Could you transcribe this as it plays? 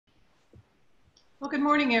Well, good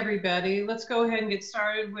morning, everybody. Let's go ahead and get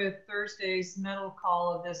started with Thursday's METL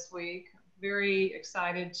call of this week. Very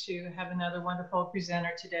excited to have another wonderful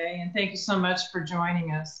presenter today, and thank you so much for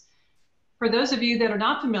joining us. For those of you that are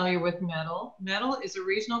not familiar with METL, METL is a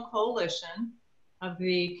regional coalition of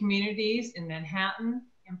the communities in Manhattan,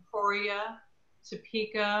 Emporia,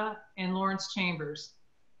 Topeka, and Lawrence chambers.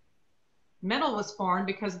 METL was formed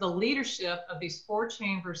because the leadership of these four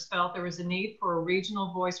chambers felt there was a need for a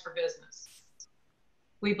regional voice for business.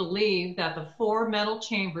 We believe that the four METL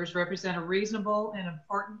chambers represent a reasonable and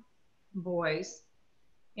important voice.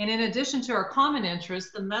 And in addition to our common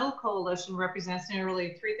interests, the METL Coalition represents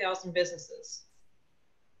nearly 3,000 businesses.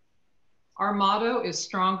 Our motto is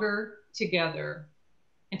stronger together.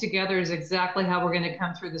 And together is exactly how we're going to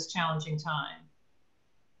come through this challenging time.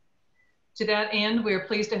 To that end, we are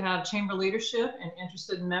pleased to have chamber leadership and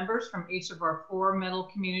interested members from each of our four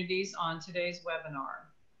METL communities on today's webinar.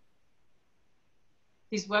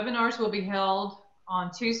 These webinars will be held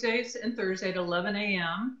on Tuesdays and Thursdays at 11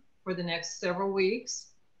 a.m. for the next several weeks.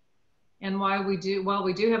 And while we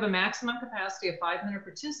do have a maximum capacity of 500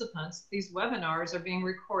 participants, these webinars are being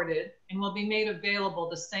recorded and will be made available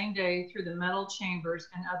the same day through the METL chambers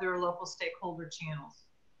and other local stakeholder channels.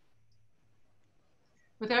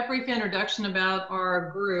 With that brief introduction about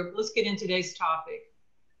our group, let's get into today's topic.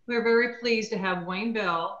 We are very pleased to have Wayne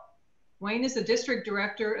Bell. Wayne is the District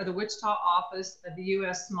Director of the Wichita office of the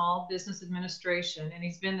U.S. Small Business Administration, and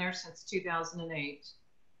he's been there since 2008.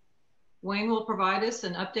 Wayne will provide us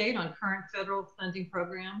an update on current federal funding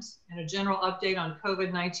programs and a general update on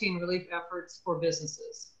COVID-19 relief efforts for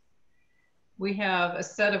businesses. We have a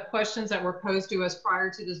set of questions that were posed to us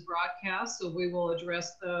prior to this broadcast, so we will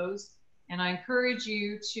address those. And I encourage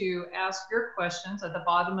you to ask your questions at the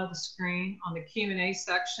bottom of the screen on the Q&A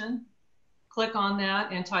section. Click on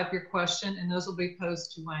that and type your question, and those will be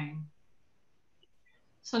posed to Wayne.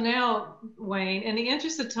 So now, Wayne, in the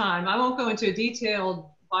interest of time, I won't go into a detailed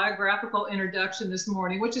biographical introduction this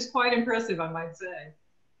morning, which is quite impressive, I might say.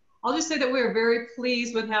 I'll just say that we are very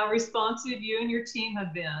pleased with how responsive you and your team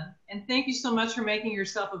have been. And thank you so much for making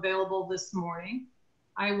yourself available this morning.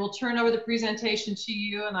 I will turn over the presentation to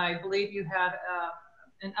you, and I believe you have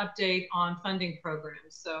an update on funding programs.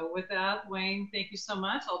 So with that, Wayne, thank you so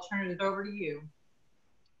much. I'll turn it over to you.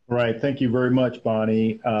 Right. Thank you very much,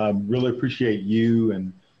 Bonnie. Really appreciate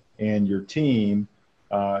you and your team.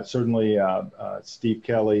 Certainly, Steve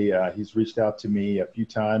Kelly, he's reached out to me a few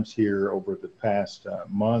times here over the past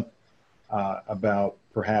month about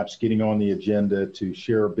perhaps getting on the agenda to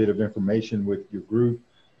share a bit of information with your group.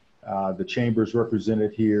 The chamber's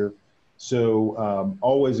represented here. So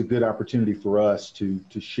always a good opportunity for us to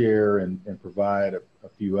share and provide a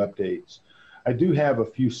few updates. I do have a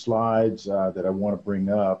few slides that I want to bring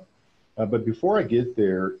up. But before I get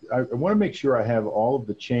there, I want to make sure I have all of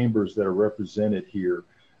the chambers that are represented here.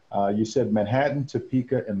 You said Manhattan,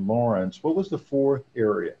 Topeka, and Lawrence. What was the fourth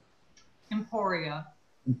area? Emporia.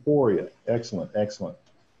 Emporia. Excellent, excellent.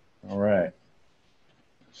 All right.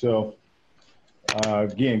 So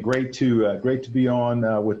again, great to be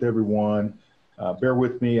on with everyone. Bear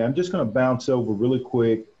with me. I'm just going to bounce over really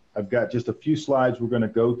quick. I've got just a few slides we're going to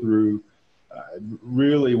go through.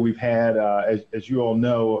 Really, we've had, as you all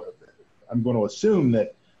know, I'm going to assume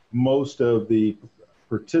that most of the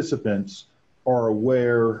participants are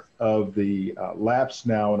aware of the lapse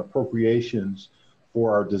now in appropriations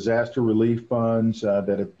for our disaster relief funds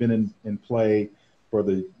that have been in play for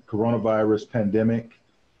the coronavirus pandemic.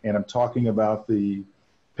 And I'm talking about the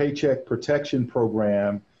Paycheck Protection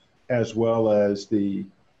Program as well as the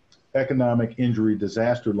Economic Injury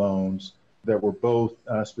Disaster Loans that were both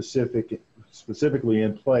specifically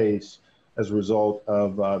in place as a result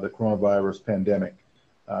of the coronavirus pandemic.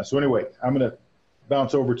 So anyway, I'm going to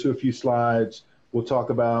bounce over to a few slides. We'll talk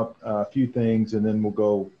about a few things, and then we'll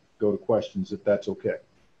go to questions if that's okay.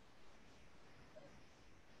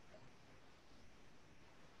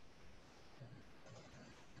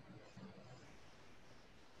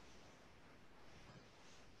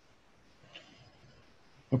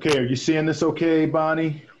 Okay, are you seeing this okay,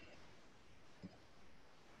 Bonnie?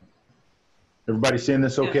 Everybody seeing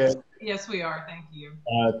this okay? Yes, we are. Thank you.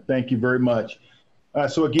 Thank you very much.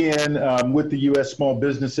 So again, with the U.S. Small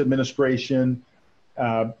Business Administration,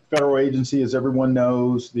 federal agency, as everyone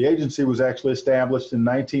knows, the agency was actually established in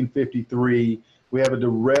 1953. We have a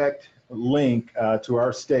direct link to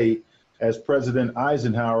our state, as President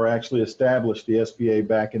Eisenhower actually established the SBA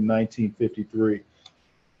back in 1953.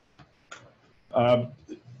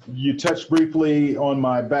 You touched briefly on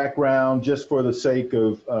my background just for the sake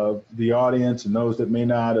of the audience and those that may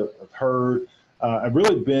not have heard. I've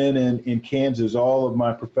really been in Kansas all of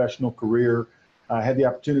my professional career. I had the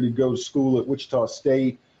opportunity to go to school at Wichita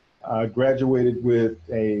State. Graduated with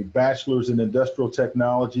a bachelor's in industrial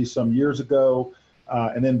technology some years ago.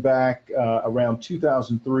 And then back around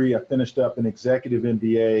 2003, I finished up an executive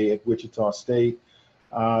MBA at Wichita State.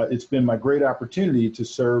 It's been my great opportunity to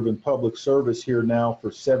serve in public service here now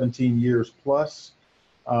for 17 years plus.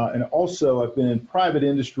 And also I've been in private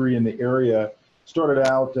industry in the area. Started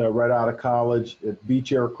out right out of college at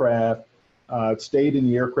Beach Aircraft, stayed in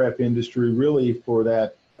the aircraft industry really for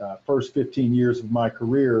that first 15 years of my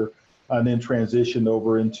career, and then transitioned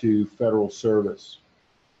over into federal service.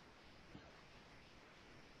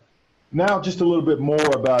 Now, just a little bit more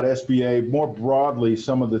about SBA, more broadly,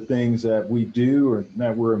 some of the things that we do or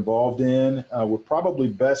that we're involved in. We're probably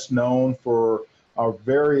best known for our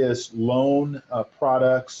various loan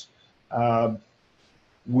products.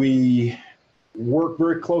 We work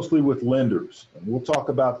very closely with lenders. And we'll talk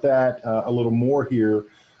about that a little more here.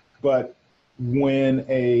 But when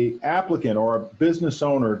a applicant or a business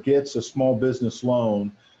owner gets a small business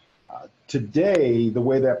loan, today, the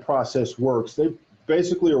way that process works, they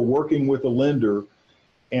basically are working with a lender,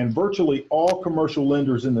 and virtually all commercial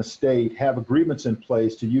lenders in the state have agreements in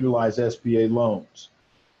place to utilize SBA loans.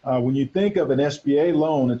 When you think of an SBA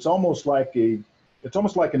loan, it's almost like an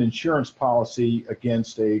insurance policy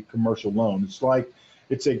against a commercial loan.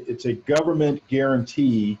 It's a government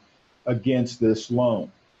guarantee against this loan,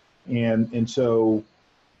 and so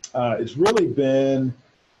it's really been,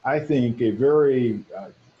 I think,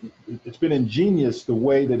 it's been ingenious the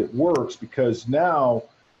way that it works, because now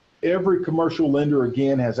every commercial lender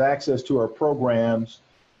again has access to our programs,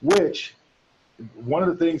 which one of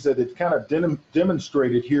the things that it kind of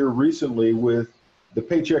demonstrated here recently with the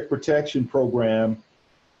Paycheck Protection Program,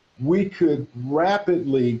 we could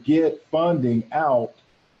rapidly get funding out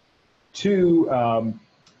to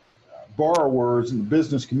borrowers in the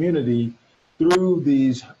business community through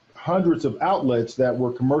these hundreds of outlets that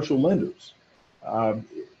were commercial lenders.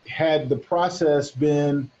 Had the process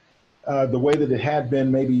been the way that it had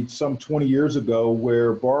been maybe some 20 years ago,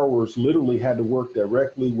 where borrowers literally had to work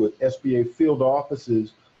directly with SBA field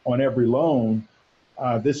offices on every loan,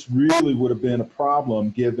 this really would have been a problem,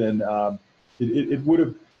 given it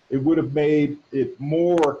would have made it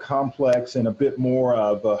more complex and a bit more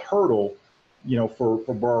of a hurdle,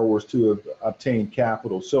 for borrowers to obtain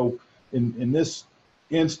capital. So in this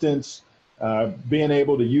instance, being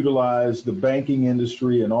able to utilize the banking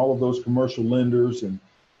industry and all of those commercial lenders, and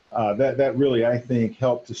that really, I think,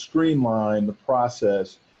 helped to streamline the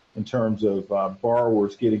process in terms of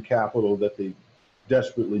borrowers getting capital that they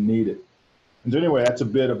desperately needed. And so anyway, that's a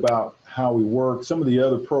bit about how we work. Some of the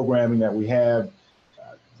other programming that we have,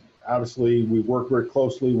 obviously, we work very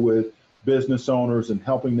closely with business owners and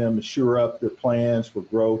helping them to shore up their plans for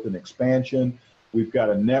growth and expansion. We've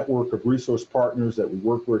got a network of resource partners that we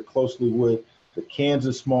work very closely with, the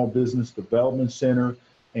Kansas Small Business Development Center,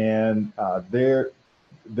 and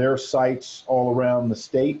their sites all around the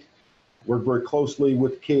state. Work very closely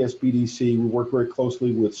with KSBDC. We work very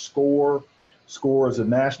closely with SCORE. SCORE is a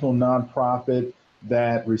national nonprofit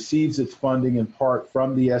that receives its funding in part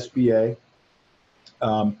from the SBA.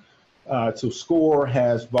 So SCORE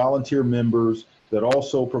has volunteer members that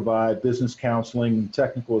also provide business counseling and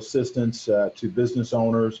technical assistance to business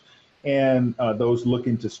owners and those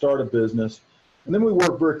looking to start a business. And then we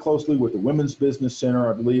work very closely with the Women's Business Center,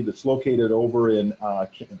 I believe, that's located over in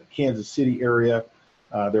the Kansas City area.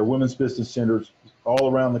 There are women's business centers all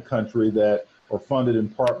around the country that are funded in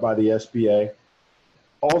part by the SBA.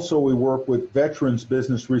 Also, we work with Veterans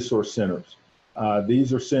Business Resource Centers.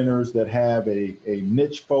 These are centers that have a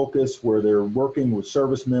niche focus where they're working with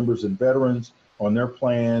service members and veterans on their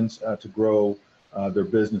plans to grow their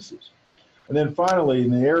businesses. And then finally,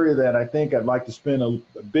 in the area that I think I'd like to spend a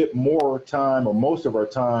bit more time, or most of our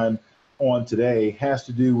time on today, has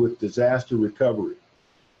to do with disaster recovery.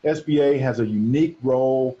 SBA has a unique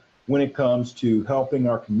role when it comes to helping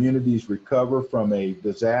our communities recover from a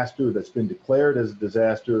disaster that's been declared as a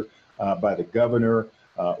disaster by the governor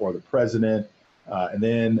or the president. And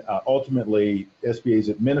then ultimately, SBA's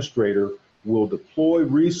administrator will deploy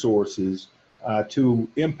resources to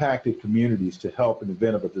impacted communities to help in the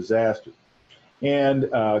event of a disaster. And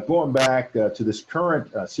going back to this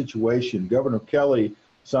current situation, Governor Kelly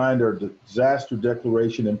signed our disaster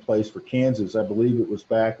declaration in place for Kansas. I believe it was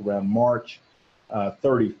back around March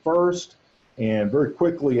 31st. And very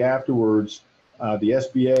quickly afterwards, the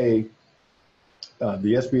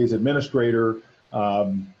SBA's administrator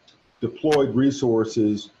deployed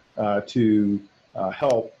resources to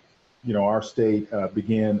help, our state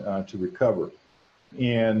begin to recover.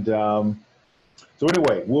 And so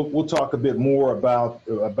anyway, we'll talk a bit more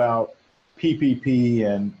about PPP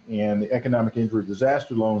and the economic injury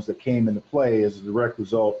disaster loans that came into play as a direct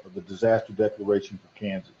result of the disaster declaration for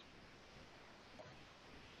Kansas.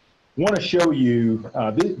 I want to show you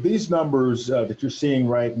these numbers that you're seeing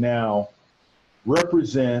right now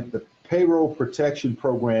represent the payroll protection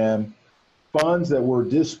program funds that were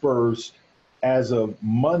dispersed as of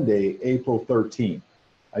Monday, April 13th.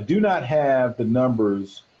 I do not have the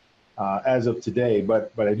numbers as of today,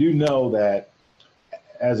 but I do know that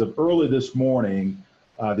as of early this morning,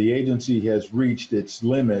 the agency has reached its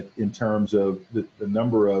limit in terms of the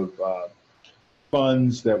number of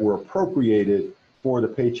funds that were appropriated for the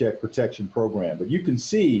Paycheck Protection Program. But you can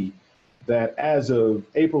see that as of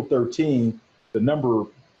April 13th, the number,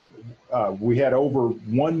 we had over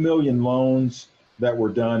 1 million loans that were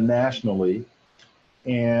done nationally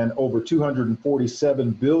and over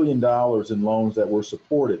 $247 billion in loans that were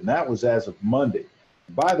supported. And that was as of Monday.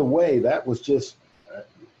 By the way, that was just,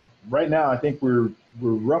 right now, I think we're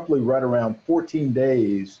roughly right around 14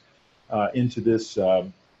 days into this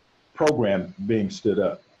program being stood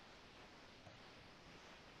up.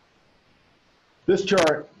 This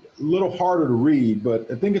chart, a little harder to read, but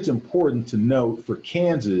I think it's important to note for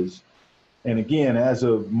Kansas, and again, as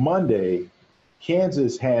of Monday,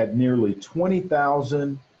 Kansas had nearly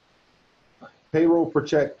 20,000 payroll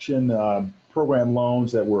protection program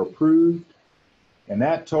loans that were approved, and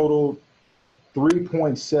that totaled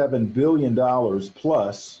 $3.7 billion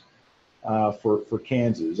plus for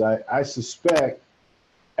Kansas. I suspect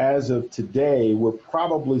as of today, we're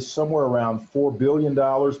probably somewhere around $4 billion,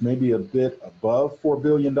 maybe a bit above $4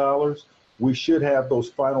 billion. We should have those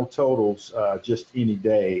final totals just any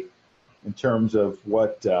day in terms of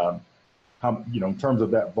what, in terms of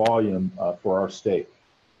that volume for our state.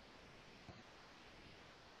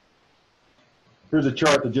 Here's a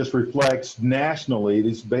chart that just reflects nationally. It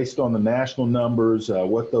is based on the national numbers,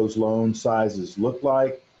 what those loan sizes look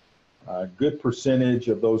like. A good percentage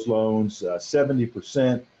of those loans,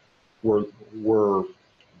 70%, were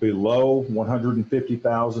below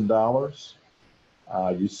 $150,000.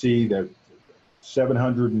 You see that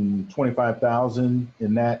 725,000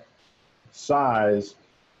 in that size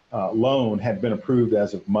loan had been approved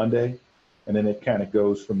as of Monday, and then it kind of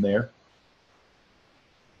goes from there.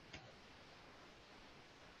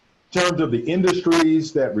 In terms of the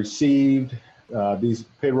industries that received these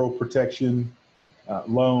payroll protection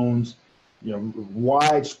loans,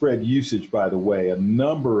 widespread usage, by the way. A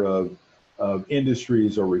number of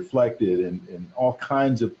industries are reflected in all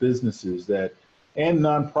kinds of businesses and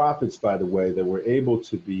nonprofits, by the way, that were able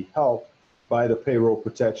to be helped by the payroll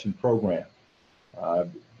protection program.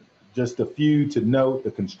 Just a few to note: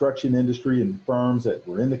 the construction industry and firms that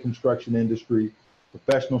were in the construction industry,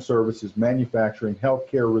 professional services, manufacturing,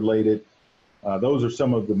 healthcare related. Those are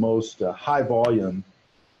some of the most high volume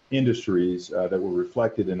industries that were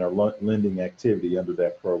reflected in our lending activity under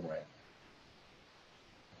that program.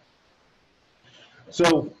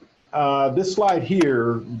 So this slide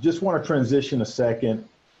here, just want to transition a second.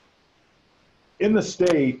 In the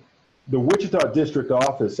state, the Wichita district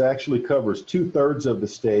office actually covers 2/3 of the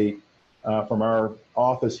state from our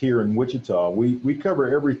office here in Wichita. We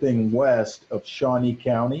cover everything west of Shawnee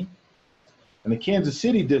County, and the Kansas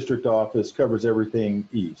City district office covers everything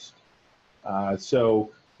east. So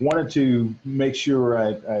wanted to make sure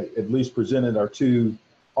I at least presented our two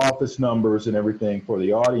office numbers and everything for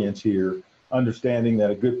the audience here, understanding that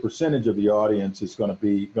a good percentage of the audience is going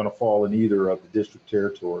to fall in either of the district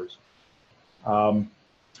territories.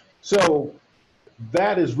 So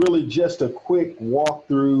that is really just a quick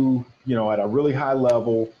walkthrough, at a really high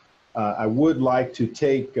level. I would like to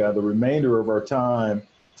take the remainder of our time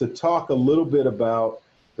to talk a little bit about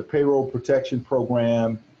the payroll protection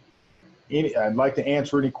program. I'd like to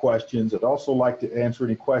answer any questions. I'd also like to answer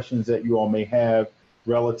any questions that you all may have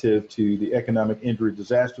relative to the economic injury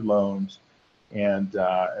disaster loans, and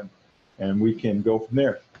we can go from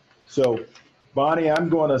there. So, Bonnie, I'm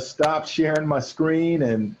going to stop sharing my screen,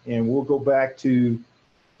 and we'll go back to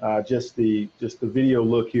just the video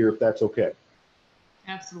look here, if that's okay.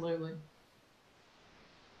 Absolutely.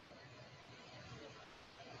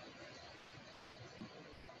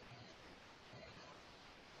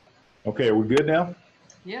 Okay, are we good now?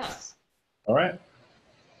 Yes. All right.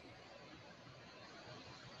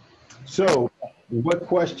 So, what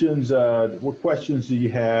questions do you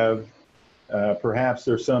have? Perhaps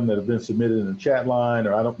there's some that have been submitted in the chat line,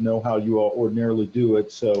 or I don't know how you all ordinarily do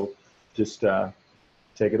it. So, just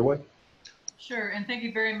take it away. Sure, and thank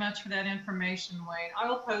you very much for that information, Wayne. I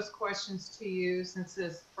will pose questions to you since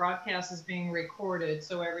this broadcast is being recorded,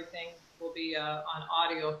 so everything will be on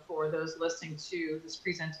audio for those listening to this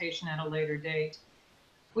presentation at a later date.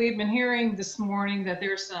 We've been hearing this morning that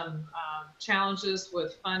there's some challenges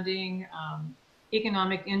with funding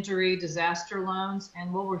economic injury disaster loans,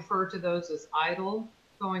 and we'll refer to those as EIDL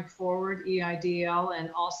going forward, EIDL,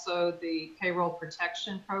 and also the payroll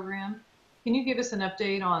protection program. Can you give us an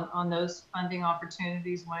update on those funding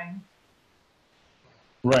opportunities, Wayne?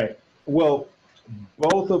 Right. Well,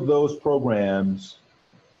 both of those programs,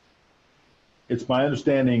 it's my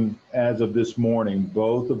understanding as of this morning,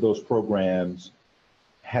 both of those programs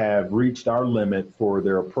have reached our limit for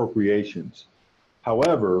their appropriations.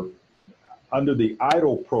 However, under the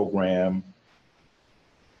EIDL program,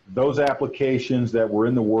 those applications that were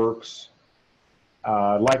in the works,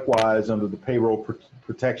 likewise under the payroll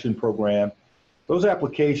protection program, those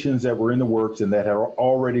applications that were in the works and that have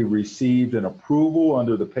already received an approval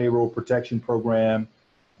under the payroll protection program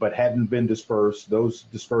but hadn't been dispersed, those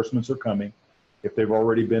disbursements are coming if they've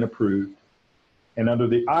already been approved. And under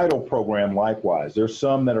the EIDL program, likewise, there's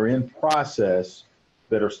some that are in process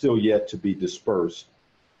that are still yet to be dispersed.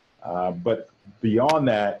 But beyond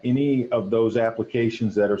that, any of those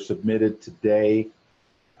applications that are submitted today,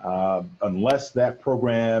 unless that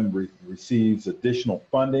program receives additional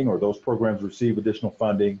funding or those programs receive additional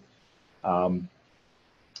funding,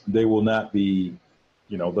 they will not be,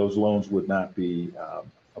 those loans would not be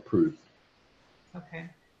approved. Okay,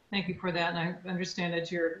 thank you for that. And I understand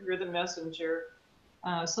that you're the messenger.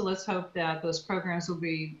 So let's hope that those programs will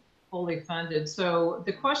be fully funded. So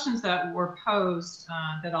the questions that were posed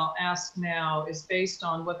that I'll ask now is based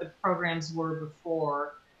on what the programs were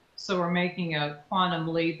before. So we're making a quantum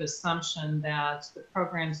leap assumption that the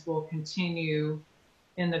programs will continue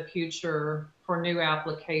in the future for new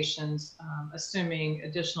applications, assuming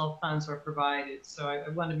additional funds are provided. So I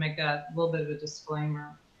want to make that a little bit of a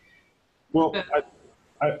disclaimer. Well,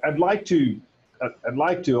 I'd like to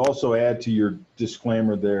also add to your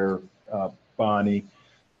disclaimer there, Bonnie,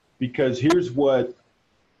 because here's what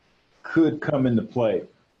could come into play.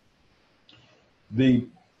 The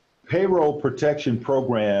payroll protection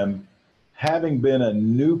program, having been a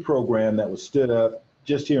new program that was stood up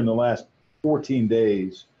just here in the last 14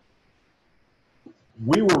 days,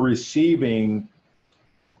 we were receiving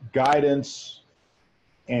guidance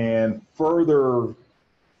and further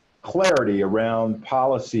clarity around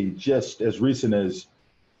policy just as recent as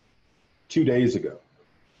 2 days ago.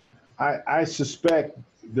 I suspect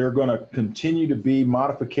there are going to continue to be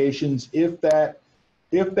modifications if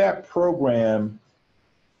that program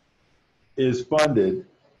is funded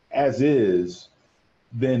as is,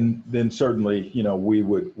 then certainly we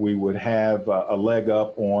would have a leg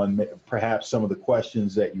up on perhaps some of the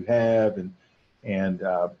questions that you have,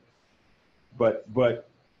 but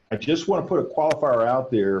I just want to put a qualifier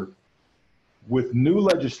out there. With new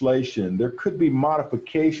legislation, there could be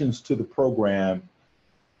modifications to the program,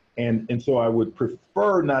 and so I would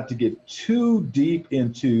prefer not to get too deep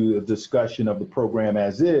into a discussion of the program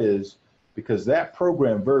as is, because that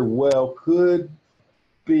program very well could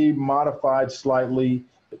be modified slightly.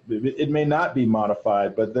 It may not be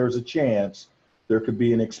modified, but there's a chance there could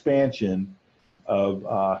be an expansion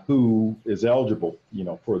of who is eligible,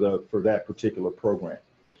 for that particular program.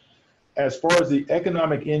 As far as the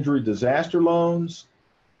economic injury disaster loans,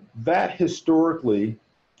 that historically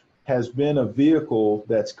has been a vehicle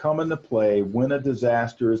that's come into play when a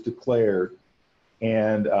disaster is declared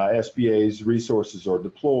and SBA's resources are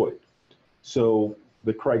deployed. So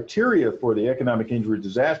the criteria for the economic injury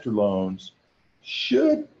disaster loans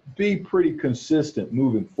should be pretty consistent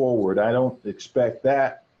moving forward. I don't expect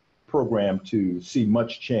that program to see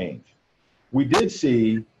much change. We did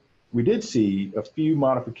see a few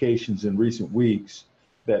modifications in recent weeks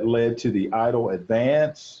that led to the EIDL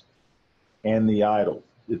Advance and the EIDL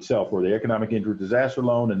itself, or the Economic Injury Disaster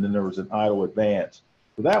Loan, and then there was an EIDL Advance.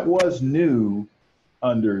 So that was new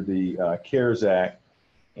under the CARES Act,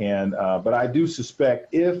 but I do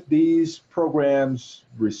suspect if these programs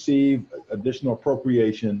receive additional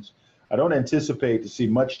appropriations, I don't anticipate to see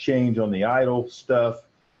much change on the EIDL stuff.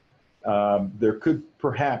 There could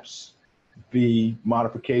perhaps be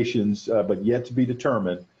modifications, but yet to be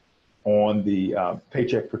determined, on the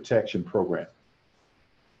Paycheck Protection Program.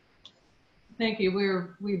 Thank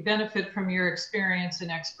you. We benefit from your experience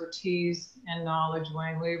and expertise and knowledge,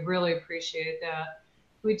 Wayne. We really appreciate that.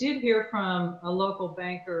 We did hear from a local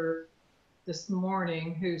banker this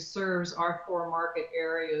morning who serves our 4 market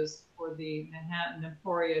areas for the Manhattan,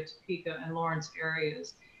 Emporia, Topeka, and Lawrence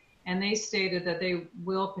areas. And they stated that they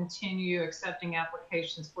will continue accepting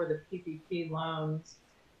applications for the PPP loans.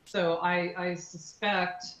 So I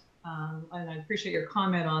suspect, and I appreciate your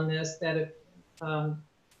comment on this, that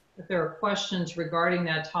if there are questions regarding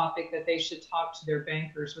that topic, that they should talk to their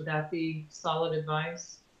bankers. Would that be solid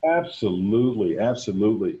advice? Absolutely,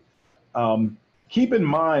 absolutely. Keep in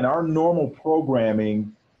mind, our normal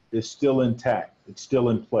programming is still intact. It's still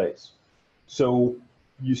in place. So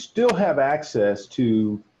you still have access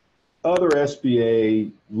to other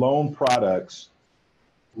SBA loan products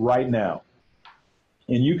right now.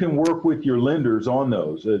 And you can work with your lenders on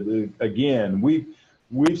those. Again,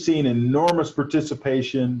 we've seen enormous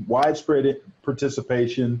participation, widespread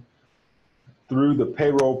participation through the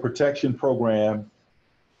payroll protection program.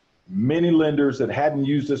 Many lenders that hadn't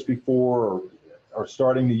used this before are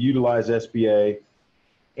starting to utilize SBA.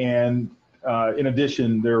 And in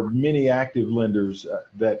addition, there are many active lenders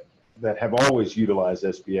that have always utilized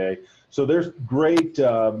SBA. So there's great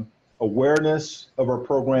awareness of our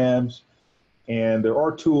programs, and there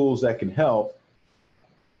are tools that can help.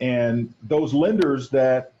 And those lenders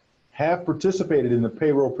that have participated in the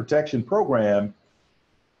payroll protection program,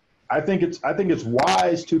 I think it's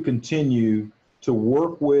wise to continue to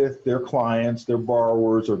work with their clients, their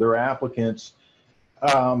borrowers, or their applicants.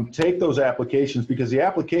 Take those applications, because the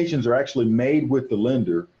applications are actually made with the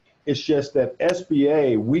lender. It's just that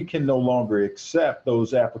SBA, we can no longer accept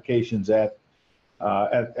those applications at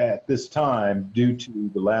this time due to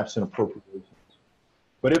the lapse in appropriations.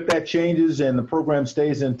 But if that changes and the program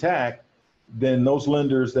stays intact, then those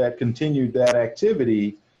lenders that continued that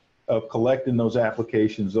activity of collecting those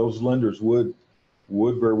applications, those lenders would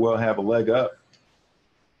very well have a leg up.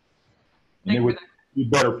 And they would be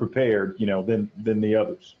better prepared, than the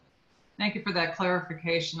others. Thank you for that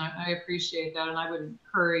clarification. I appreciate that, and I would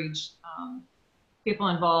encourage people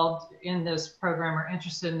involved in this program or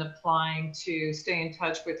interested in applying to stay in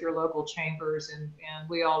touch with your local chambers, and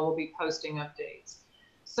we all will be posting updates.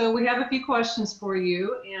 So we have a few questions for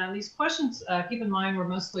you, and these questions, keep in mind, were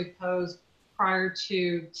mostly posed prior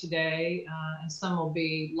to today, and some will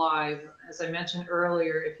be live. As I mentioned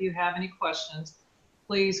earlier, if you have any questions,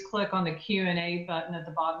 please click on the Q&A button at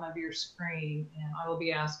the bottom of your screen, and I will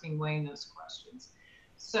be asking Wayne those questions.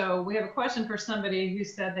 So we have a question for somebody who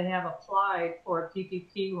said they have applied for a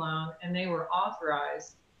PPP loan and they were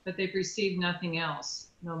authorized, but they've received nothing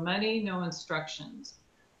else. No money, no instructions.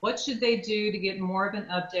 What should they do to get more of an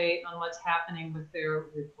update on what's happening with their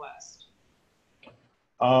request?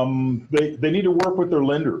 They need to work with their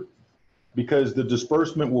lender, because the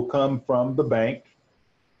disbursement will come from the bank.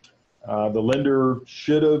 The lender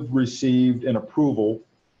should have received an approval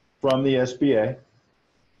from the SBA.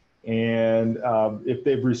 And if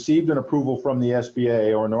they've received an approval from the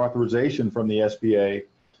SBA or an authorization from the SBA,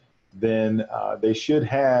 then they should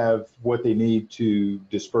have what they need to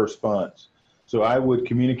disperse funds. So I would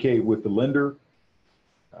communicate with the lender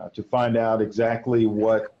to find out exactly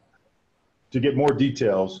to get more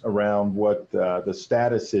details around what the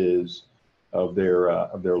status is of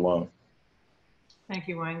their loan. Thank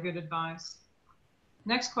you, Wayne. Good advice.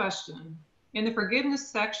 Next question. In the forgiveness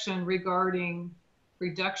section regarding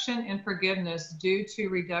reduction in forgiveness due to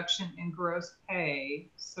reduction in gross pay,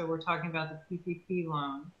 so we're talking about the PPP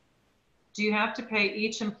loan, do you have to pay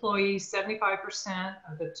each employee 75%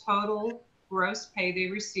 of the total gross pay they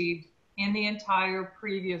received in the entire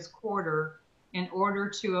previous quarter in order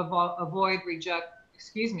to avoid reduction,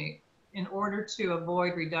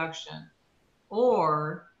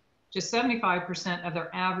 or just 75% of their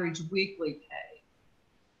average weekly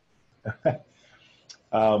pay?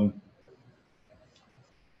 I'm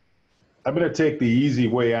going to take the easy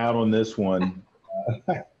way out on this one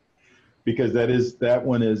because that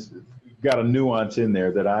one is got a nuance in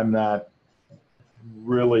there that I'm not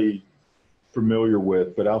really familiar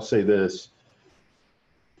with, but I'll say this.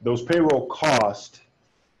 Those payroll costs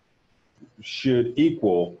should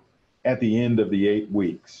equal at the end of the 8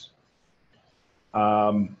 weeks.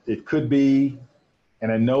 It could be,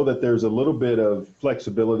 and I know that there's a little bit of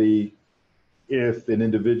flexibility if an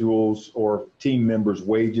individual's or team member's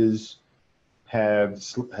wages have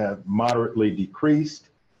moderately decreased.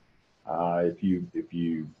 If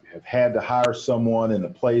you have had to hire someone in the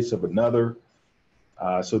place of another.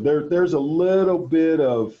 So there's a little bit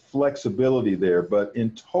of flexibility there, but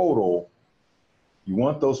in total, you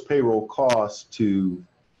want those payroll costs to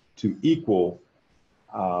equal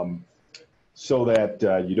so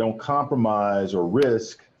that you don't compromise or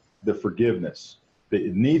risk the forgiveness.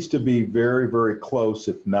 It needs to be very, very close,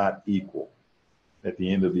 if not equal, at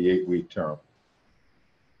the end of the 8-week term.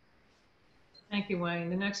 Thank you, Wayne.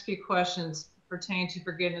 The next few questions pertain to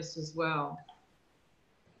forgiveness as well.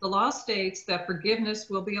 The law states that forgiveness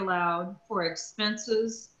will be allowed for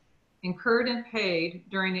expenses incurred and paid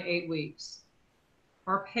during the 8 weeks.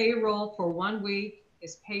 Our payroll for 1 week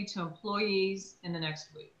is paid to employees in the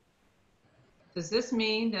next week. Does this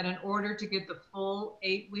mean that in order to get the full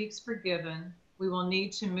 8 weeks forgiven, we will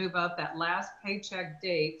need to move up that last paycheck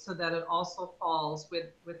date so that it also falls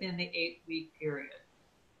within the 8-week period.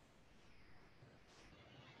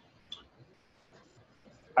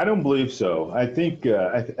 I don't believe so. I think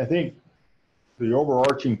I think the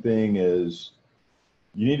overarching thing is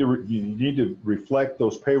you need to reflect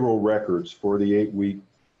those payroll records for the 8-week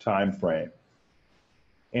time frame.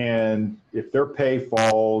 And if their pay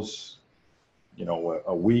falls, you know,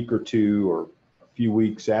 a week or two or a few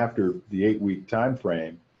weeks after the 8-week time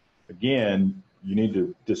frame, again, you need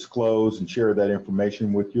to disclose and share that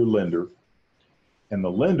information with your lender. And the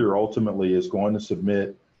lender ultimately is going to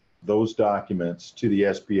submit those documents to the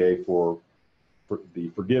SBA for the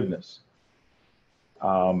forgiveness.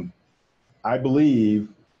 I believe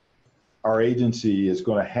our agency is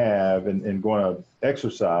going to have and going to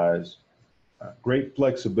exercise great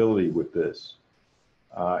flexibility with this.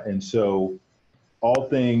 And so all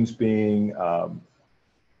things being,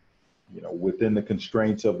 you know, within the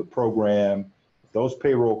constraints of the program, those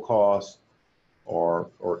payroll costs are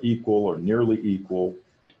equal or nearly equal,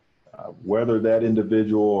 whether that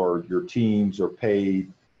individual or your teams are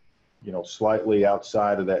paid, you know, slightly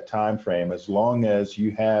outside of that time frame, as long as you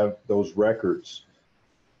have those records,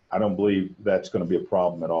 I don't believe that's going to be a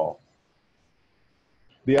problem at all.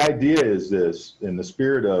 The idea is this, in the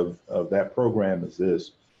spirit of that program is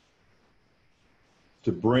this,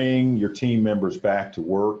 to bring your team members back to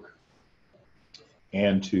work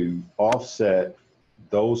and to offset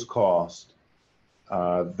those costs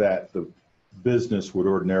that the business would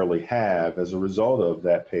ordinarily have as a result of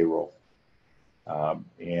that payroll.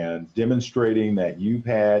 And demonstrating that you've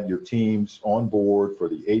had your teams on board for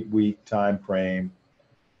the 8-week time frame,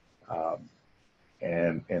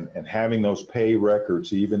 and having those pay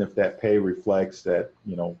records, even if that pay reflects that,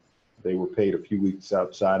 you know, they were paid a few weeks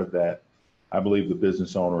outside of that, I believe the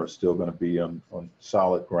business owner is still going to be on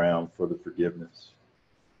solid ground for the forgiveness.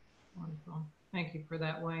 Wonderful. Thank you for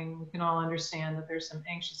that, Wayne. We can all understand that there's some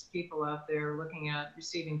anxious people out there looking at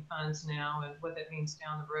receiving funds now and what that means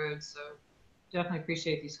down the road. So definitely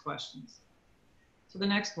appreciate these questions. So the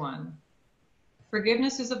next one,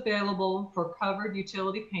 forgiveness is available for covered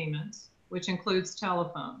utility payments, which includes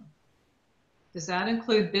telephone. Does that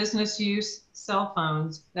include business use cell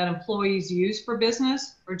phones that employees use for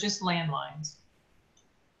business, or just landlines?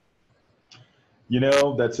 You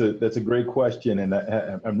know, that's a great question, and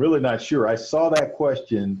I'm really not sure. I saw that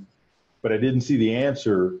question, but I didn't see the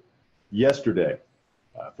answer yesterday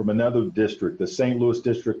from another district, the St. Louis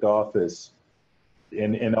district office,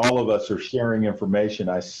 and all of us are sharing information.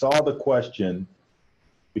 I saw the question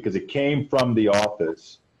because it came from the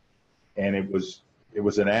office, and it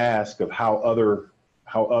was an ask of how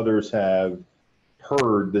others have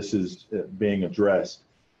heard this is being addressed,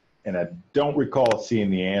 and I don't recall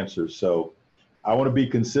seeing the answer. So I want to be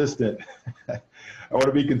consistent. I want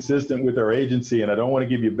to be consistent with our agency, and I don't want to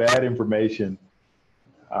give you bad information.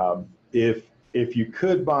 If you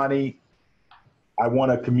could, Bonnie, I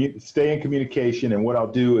want to stay in communication, and what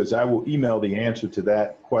I'll do is I will email the answer to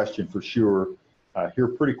that question for sure here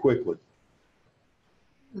pretty quickly.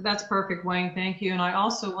 That's perfect, Wayne. Thank you. And I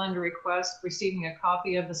also wanted to request receiving a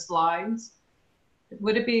copy of the slides.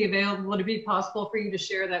 Would it be available? Would it be possible for you to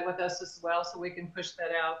share that with us as well, so we can push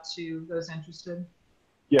that out to those interested?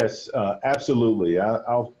 Yes, absolutely.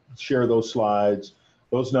 I'll share those slides,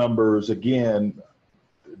 those numbers. Again,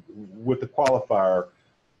 with the qualifier,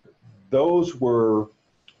 those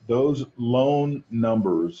loan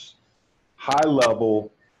numbers, high level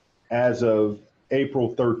as of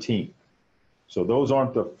April 13th. So those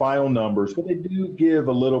aren't the final numbers, but they do give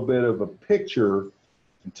a little bit of a picture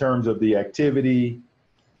in terms of the activity,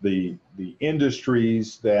 the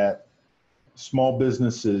industries that small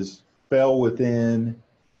businesses fell within,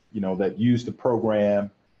 you know, that use the program.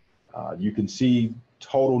 You can see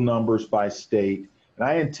total numbers by state. And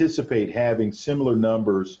I anticipate having similar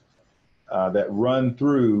numbers that run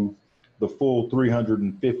through the full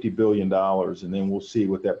 $350 billion. And then we'll see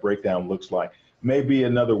what that breakdown looks like. Maybe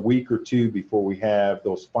another week or two before we have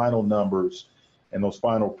those final numbers and those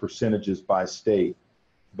final percentages by state.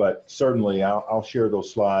 But certainly I'll share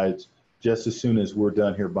those slides just as soon as we're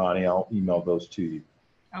done here, Bonnie. I'll email those to you.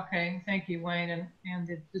 Okay, thank you, Wayne.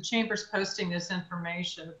 And the Chamber's posting this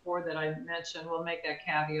information for that I mentioned. We'll make that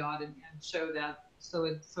caveat and show that so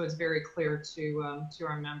it's very clear to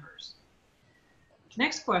our members.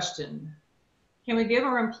 Next question. Can we give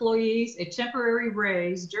our employees a temporary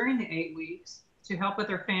raise during the 8 weeks to help with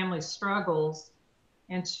their family struggles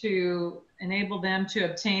and to enable them to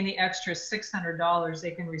obtain the extra $600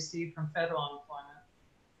 they can receive from federal unemployment?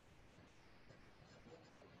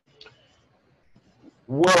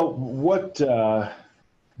 Well,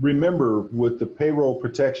 remember, with the payroll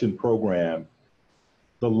protection program,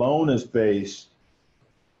 the loan is based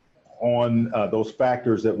on those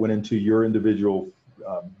factors that went into your individual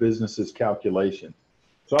business's calculation.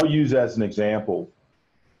 So I'll use as an example,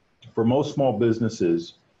 for most small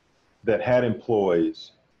businesses that had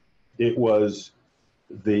employees, it was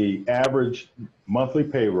the average monthly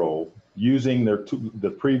payroll using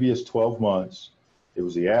the previous 12 months. It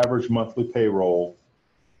was the average monthly payroll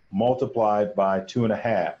multiplied by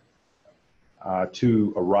 2.5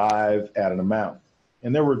 to arrive at an amount.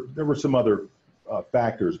 And there were some other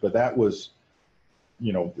factors, but that was,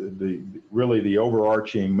 you know, really the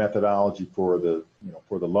overarching methodology for the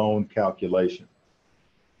loan calculation.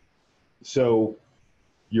 So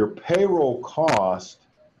your payroll cost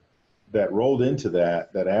that rolled into that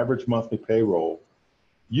average monthly payroll,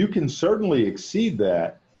 you can certainly exceed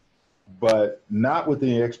that, but not with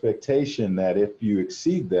the expectation that if you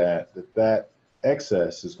exceed that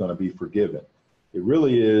excess is going to be forgiven. It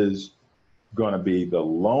really is going to be the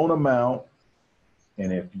loan amount,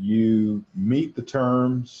 and if you meet the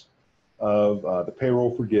terms of the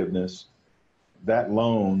payroll forgiveness, that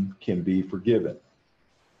loan can be forgiven.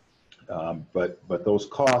 But those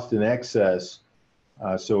costs in excess,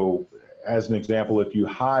 so as an example, if you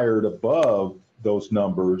hired above those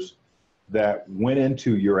numbers that went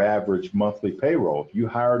into your average monthly payroll, if you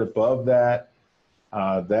hired above that,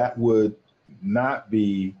 that would not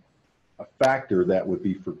be a factor that would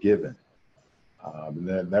be forgiven.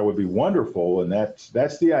 That would be wonderful, and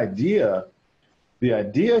that's the idea. The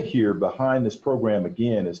idea here behind this program,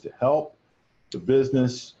 again, is to help the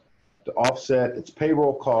business to offset its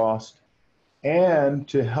payroll cost and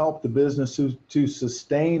to help the business to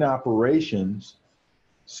sustain operations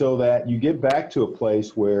so that you get back to a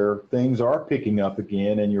place where things are picking up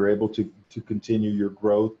again and you're able to continue your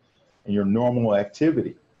growth and your normal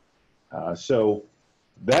activity. So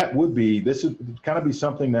that would be, this would kind of be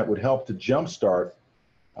something that would help to jumpstart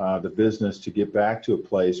the business to get back to a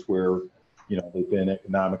place where, you know, they've been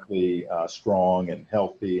economically strong and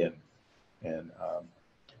healthy and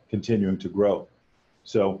continuing to grow.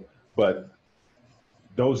 So, but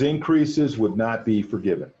those increases would not be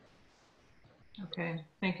forgiven. Okay,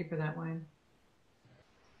 thank you for that, Wayne.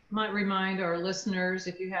 Might remind our listeners,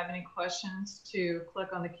 if you have any questions, to click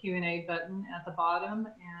on the Q&A button at the bottom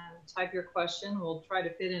and type your question. We'll try to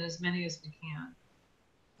fit in as many as we can.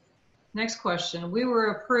 Next question. We were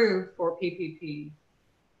approved for PPP.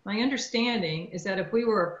 My understanding is that if we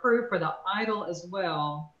were approved for the EIDL as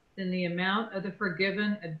well, then the amount of the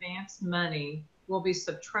forgiven advance money will be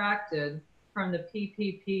subtracted from the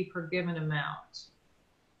PPP forgiven amount.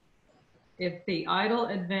 If the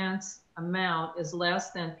EIDL advance amount is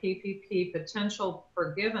less than PPP potential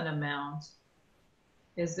forgiven amount,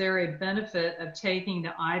 is there a benefit of taking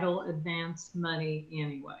the EIDL advance money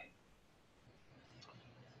anyway?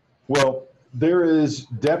 Well, there is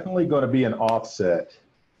definitely going to be an offset.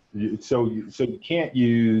 So you can't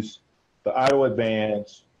use the EIDL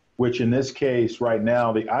advance, which in this case right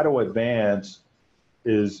now, the EIDL advance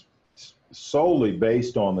is solely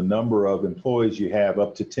based on the number of employees you have,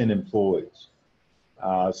 up to 10 employees.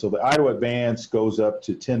 So the EIDL advance goes up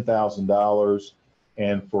to $10,000,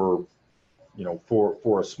 and for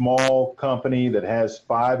a small company that has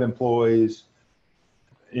 5 employees,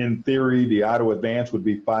 in theory, the EIDL advance would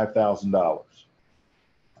be $5,000.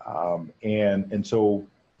 And so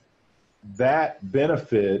that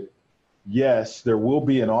benefit, yes, there will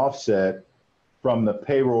be an offset from the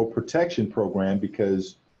payroll protection program,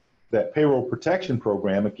 because that payroll protection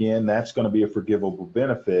program, again, that's going to be a forgivable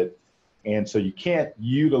benefit. And so you can't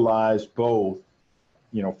utilize both,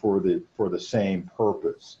 you know, for the same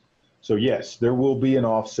purpose. So yes, there will be an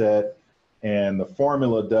offset, and the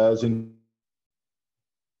formula does.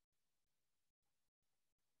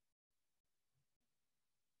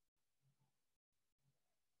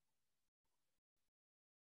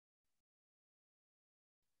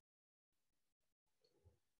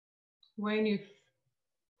 Wayne, you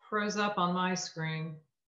froze up on my screen.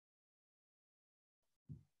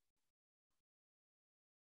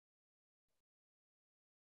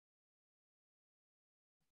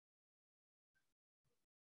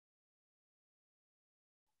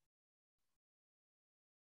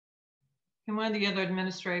 Can one of the other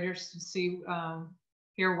administrators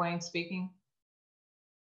hear Wayne speaking?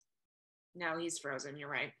 No, he's frozen. You're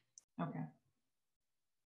right. Okay.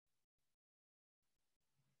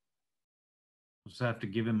 Just have to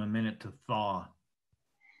give him a minute to thaw.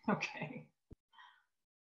 Okay.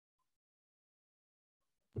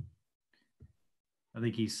 I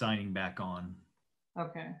think he's signing back on.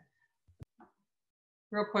 Okay.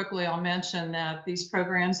 Real quickly, I'll mention that these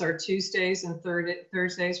programs are Tuesdays and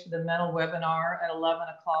Thursdays for the METL webinar at 11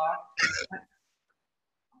 o'clock.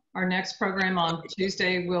 Our next program on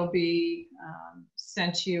Tuesday will be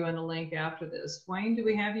sent you in a link after this. Wayne, do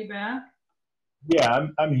we have you back? Yeah,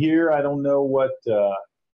 I'm here. I don't know what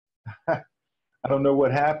I don't know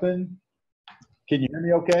what happened. Can you hear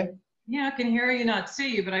me okay? Yeah, I can hear you, not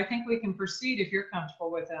see you, but I think we can proceed if you're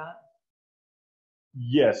comfortable with that.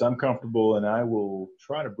 Yes, I'm comfortable, and I will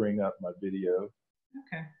try to bring up my video.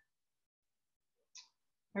 Okay.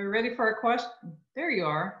 Are you ready for a question? There you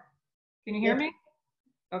are. Can you hear me?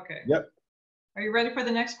 Okay. Yep. Are you ready for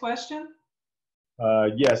the next question?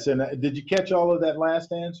 Yes, and did you catch all of that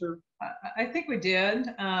last answer? I think we did.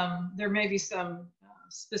 There may be some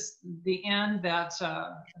the end that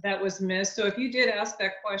that was missed. So if you did ask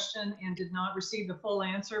that question and did not receive the full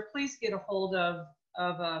answer, please get a hold of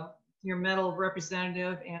your METL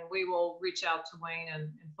representative, and we will reach out to Wayne and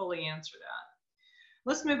fully answer that.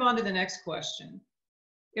 Let's move on to the next question.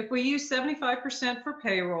 If we use 75% for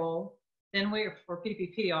payroll, then for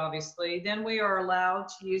PPP obviously, then we are allowed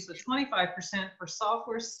to use the 25% for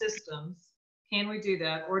software systems. Can we do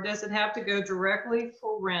that? Or does it have to go directly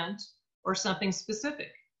for rent or something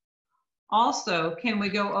specific? Also, can we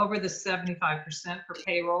go over the 75% for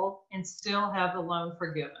payroll and still have the loan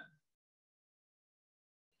forgiven?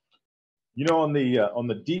 You know, on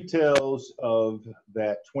the details of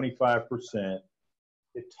that 25%,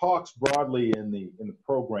 it talks broadly in the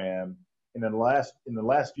program. And in the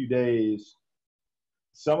last few days,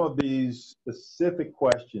 some of these specific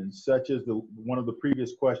questions, such as one of the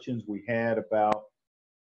previous questions we had about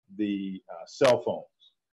the cell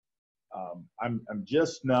phones, I'm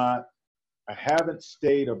just not. I haven't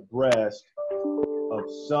stayed abreast of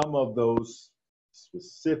some of those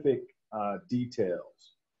specific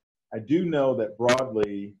details. I do know that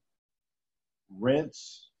broadly,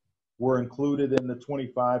 rents were included in the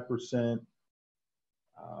 25%,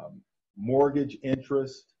 mortgage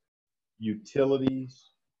interest,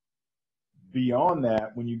 utilities. Beyond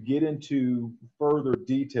that, when you get into further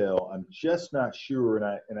detail, I'm just not sure,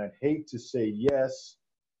 and I'd hate to say yes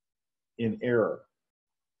in error.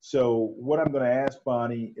 So what I'm going to ask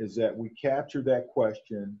Bonnie is that we capture that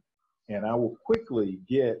question, and I will quickly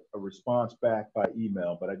get a response back by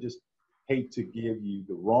email, but I just hate to give you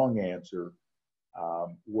the wrong answer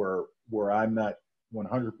where I'm not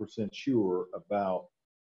 100% sure about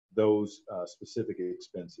those specific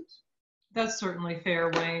expenses. That's certainly fair,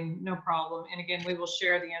 Wayne, no problem. And again, we will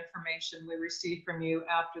share the information we receive from you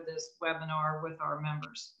after this webinar with our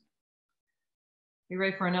members. You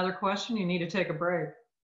ready for another question? You need to take a break.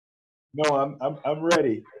 No, I'm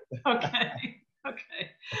ready. Okay. Okay.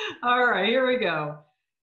 All right, here we go.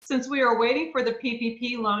 Since we are waiting for the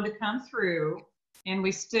PPP loan to come through, and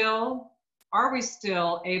are we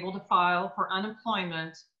still able to file for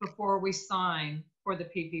unemployment before we sign for the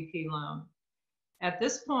PPP loan? At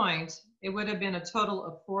this point, it would have been a total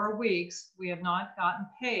of 4 weeks we have not gotten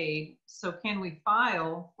paid. So can we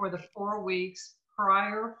file for the 4 weeks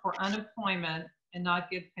prior for unemployment and not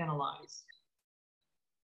get penalized?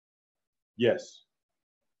 Yes.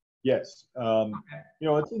 Yes. Okay. You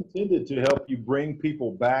know, it's intended to help you bring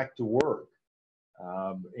people back to work.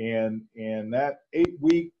 And that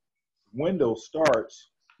 8-week window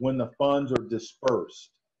starts when the funds are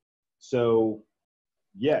dispersed. So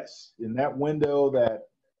yes, in that window that,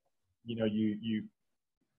 you know, you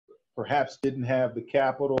perhaps didn't have the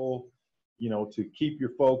capital, you know, to keep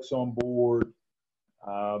your folks on board.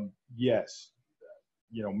 Yes,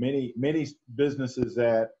 you know, many businesses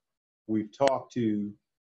that we've talked to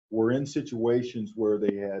were in situations where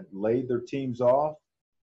they had laid their teams off,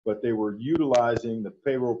 but they were utilizing the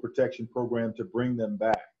payroll protection program to bring them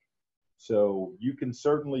back. So you can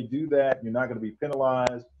certainly do that. You're not going to be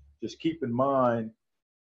penalized. Just keep in mind,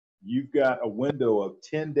 you've got a window of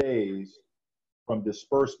 10 days from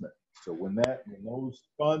disbursement. So when those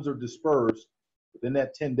funds are dispersed, within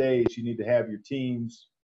that 10 days, you need to have your teams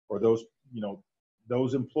or those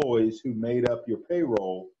employees who made up your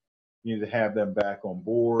payroll, you need to have them back on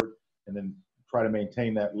board and then try to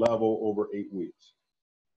maintain that level over 8 weeks.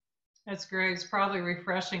 That's great. It's probably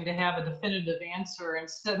refreshing to have a definitive answer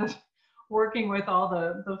instead of working with all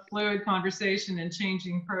the fluid conversation and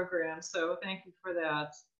changing programs. So thank you for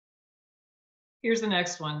that. Here's the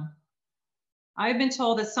next one. I've been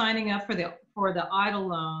told that signing up for the EIDL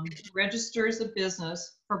loan registers a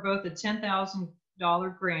business for both a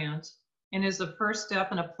 $10,000 grant and is the first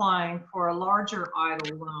step in applying for a larger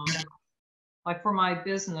EIDL loan, like for my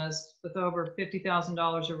business with over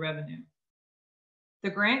 $50,000 of revenue. The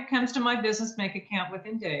grant comes to my business bank account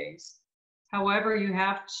within days. However, you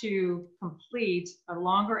have to complete a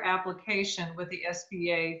longer application with the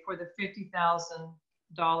SBA for the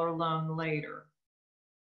 $50,000 loan later.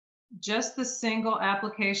 Just the single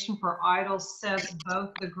application for EIDL sets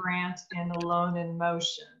both the grant and the loan in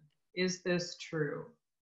motion. Is this true?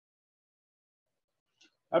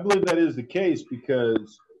 I believe that is the case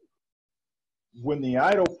because when the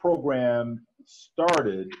EIDL program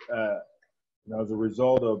started, as a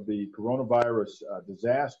result of the coronavirus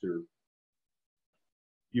disaster,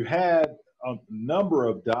 you had a number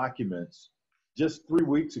of documents. Just 3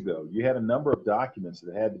 weeks ago, you had a number of documents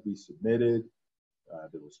that had to be submitted.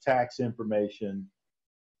 There was tax information.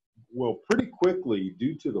 Well, pretty quickly,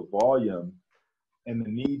 due to the volume and the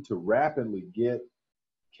need to rapidly get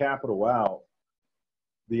capital out,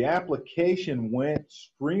 the application went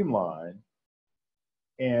streamlined,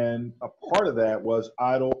 and a part of that was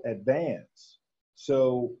EIDL Advance.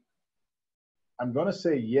 So I'm going to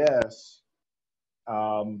say yes.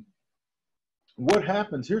 What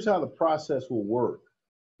happens, here's how the process will work.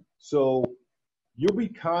 So you'll be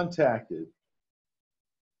contacted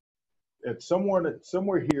at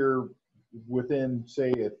somewhere here within,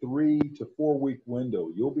 say, a 3 to 4 week window.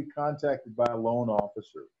 You'll be contacted by a loan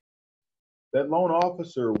officer. That loan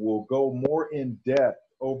officer will go more in depth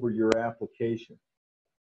over your application.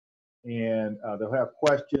 And they'll have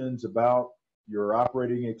questions about your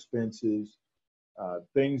operating expenses,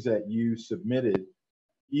 things that you submitted,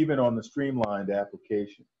 even on the streamlined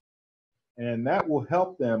application. And that will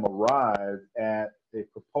help them arrive at a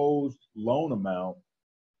proposed loan amount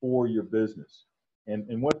for your business.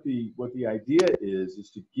 And what the idea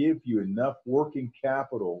is to give you enough working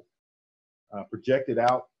capital, projected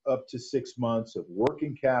out up to 6 months of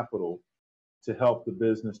working capital to help the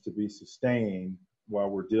business to be sustained while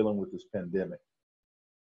we're dealing with this pandemic.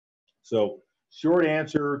 So short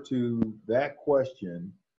answer to that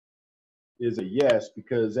question is a yes,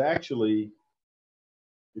 because actually,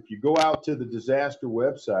 if you go out to the disaster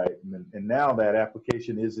website, and now that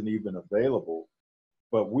application isn't even available,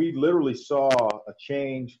 but we literally saw a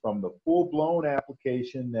change from the full-blown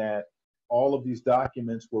application that all of these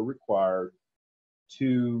documents were required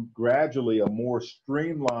to gradually a more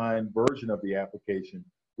streamlined version of the application,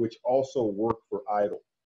 which also worked for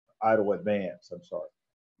EIDL Advance. I'm sorry.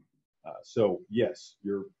 So yes,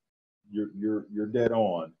 you're dead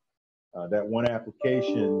on. That one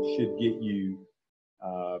application should get you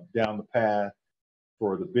down the path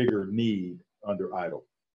for the bigger need under EIDL.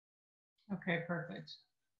 Okay, perfect.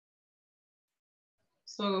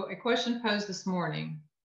 So a question posed this morning,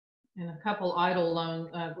 and a couple EIDL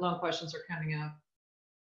loan questions are coming up.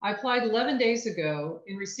 I applied 11 days ago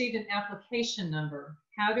and received an application number.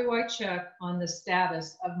 How do I check on the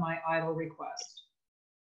status of my EIDL request?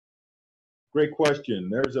 Great question.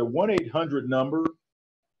 There's a 1-800 number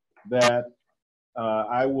that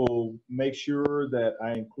I will make sure that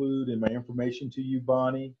I include in my information to you,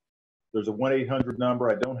 Bonnie. There's a 1-800 number.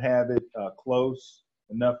 I don't have it close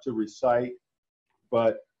enough to recite,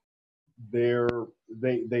 but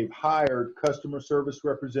they've hired customer service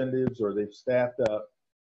representatives, or they've staffed up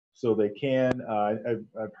so they can.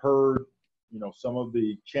 I've heard, some of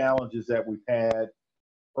the challenges that we've had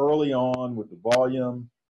early on with the volume.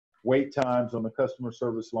 Wait times on the customer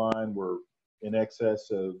service line were in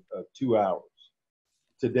excess of 2 hours.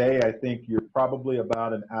 Today, I think you're probably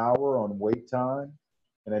about an hour on wait time.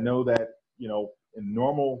 And I know that, in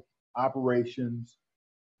normal operations,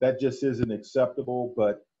 that just isn't acceptable.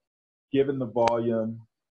 But given the volume,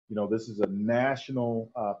 this is a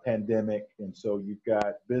national pandemic. And so you've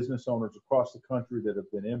got business owners across the country that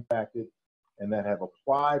have been impacted and that have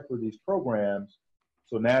applied for these programs.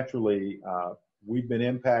 So naturally, we've been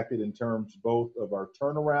impacted in terms both of our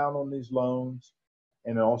turnaround on these loans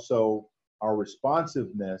and also our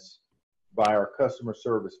responsiveness by our customer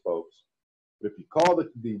service folks. But if you call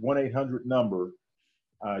the 1-800 number,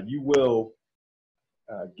 you will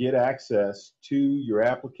get access to your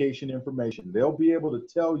application information. They'll be able to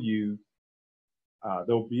tell you,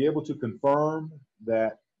 they'll be able to confirm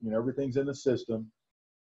that everything's in the system,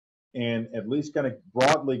 and at least kind of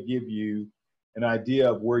broadly give you an idea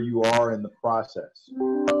of where you are in the process.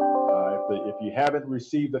 If you haven't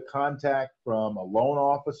received a contact from a loan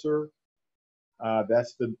officer,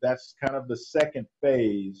 that's kind of the second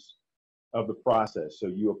phase of the process. So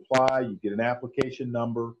you apply, you get an application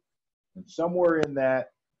number, and somewhere in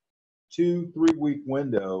that 2-3 week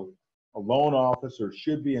window, a loan officer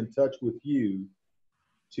should be in touch with you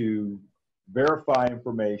to verify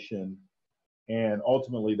information, and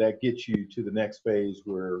ultimately that gets you to the next phase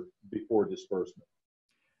before disbursement.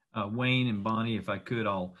 Wayne and Bonnie, if I could,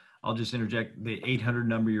 I'll just interject the 800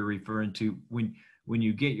 number you're referring to. when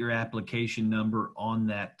you get your application number on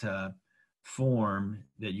that form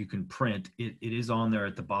that you can print, it is on there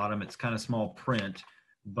at the bottom. It's kind of small print,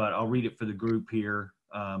 but I'll read it for the group here.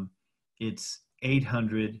 It's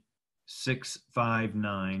 800-659-2955.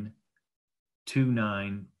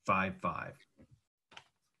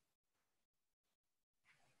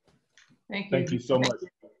 Thank you. Thank you so much.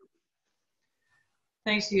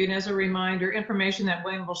 Thanks to you. And as a reminder, information that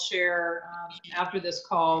Wayne will share after this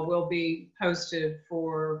call will be posted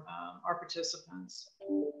for our participants.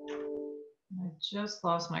 I just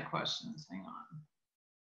lost my questions. Hang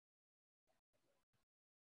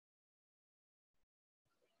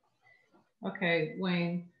on. Okay,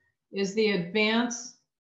 Wayne, is the advance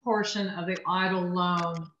portion of the EIDL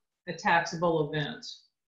loan a taxable event?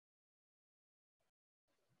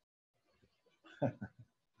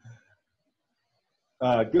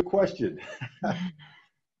 Good question.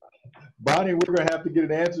 Bonnie, we're going to have to get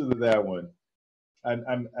an answer to that one.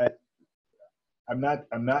 I'm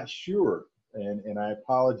not sure, and I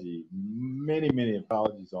apologize, many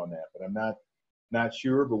apologies on that, but I'm not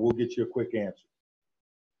sure, but we'll get you a quick answer.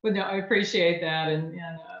 Well, no, I appreciate that, and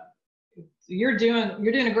you're doing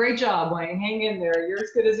a great job, Wayne. Hang in there. You're as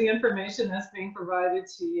good as the information that's being provided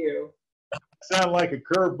to you. Sound like a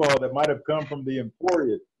curveball that might have come from the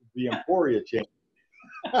Emporia chain.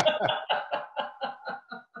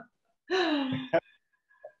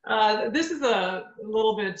 This is a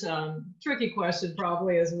little bit tricky question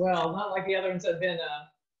probably as well. Not like the other ones have been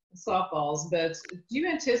softballs, but do you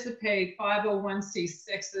anticipate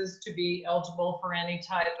 501c6s to be eligible for any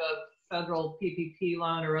type of federal PPP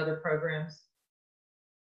loan or other programs?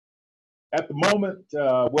 At the moment,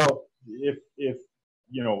 well, if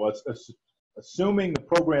you know, assuming the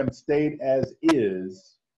program stayed as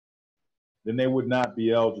is, then they would not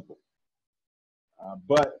be eligible.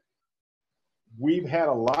 But we've had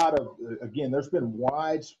a lot of, again, there's been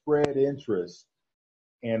widespread interest,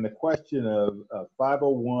 and the question of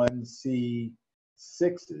 501c6s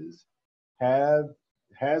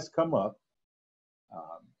has come up,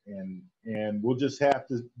 and we'll just have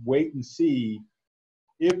to wait and see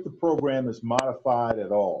if the program is modified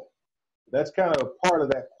at all. That's kind of a part of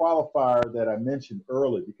that qualifier that I mentioned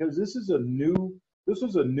earlier, because this was a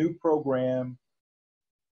new program,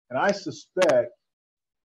 and I suspect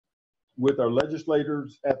with our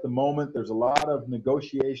legislators at the moment, there's a lot of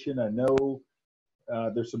negotiation. I know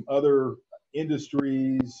there's some other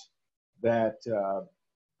industries that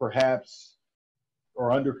perhaps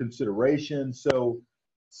are under consideration. So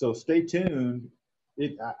stay tuned.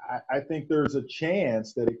 I think there's a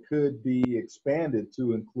chance that it could be expanded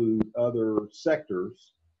to include other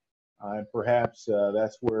sectors, and perhaps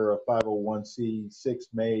that's where a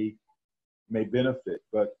 501c6 may benefit.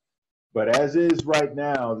 But as is right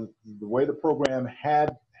now, the way the program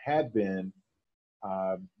had been,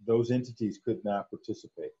 those entities could not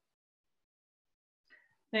participate.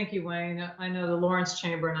 Thank you, Wayne. I know the Lawrence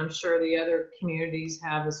Chamber, and I'm sure the other communities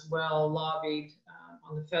have as well, lobbied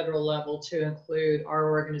on the federal level to include our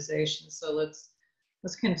organization. So let's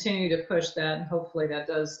continue to push that, and hopefully that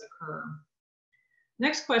does occur.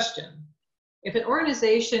 Next question. If an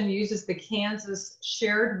organization uses the Kansas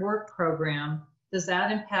Shared Work Program, does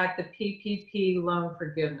that impact the PPP loan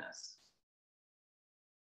forgiveness?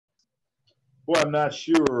 Well, I'm not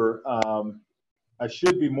sure. I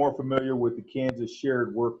should be more familiar with the Kansas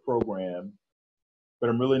Shared Work Program, but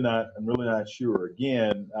I'm really not sure.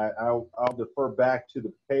 Again, I'll defer back to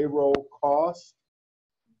the payroll cost,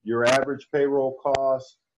 your average payroll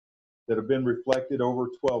cost that have been reflected over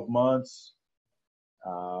 12 months.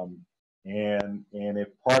 And if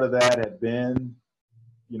part of that had been,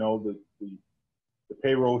 you know, the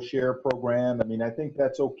payroll share program, I mean, I think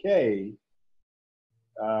that's okay.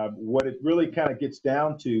 What it really kind of gets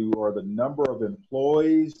down to are the number of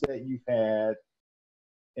employees that you've had,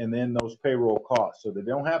 and then those payroll costs. So they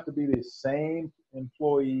don't have to be the same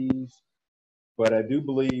employees, but I do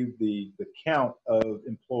believe the count of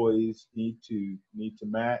employees need to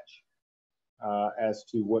match as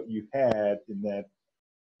to what you had in that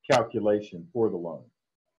calculation for the loan.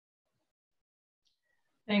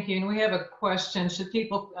 Thank you. And we have a question. Should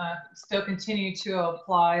people still continue to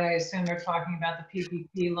apply? I assume they're talking about the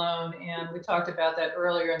PPP loan, and we talked about that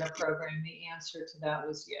earlier in the program. The answer to that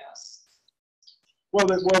was yes. Well,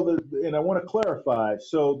 and I want to clarify.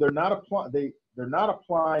 So they're not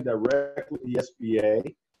applying directly to the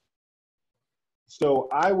SBA. So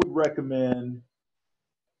I would recommend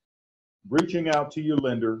reaching out to your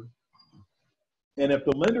lender, and if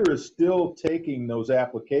the lender is still taking those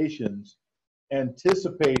applications,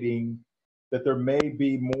 anticipating that there may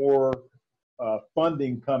be more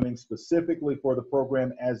funding coming specifically for the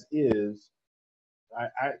program as is,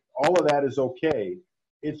 all of that is okay.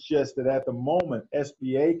 It's just that at the moment,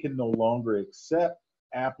 SBA can no longer accept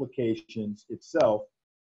applications itself,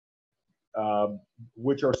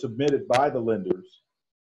 which are submitted by the lenders.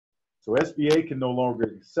 So SBA can no longer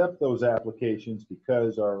accept those applications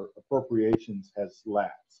because our appropriations has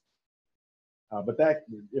lapsed. But that,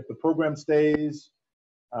 if the program stays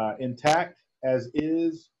intact as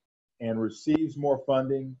is and receives more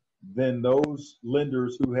funding, then those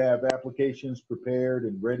lenders who have applications prepared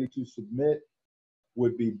and ready to submit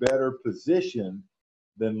would be better positioned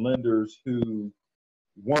than lenders who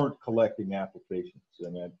weren't collecting applications.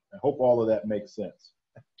 And I hope all of that makes sense.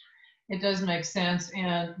 It does make sense.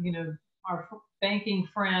 And, you know, our banking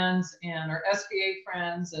friends and our SBA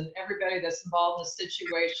friends and everybody that's involved in the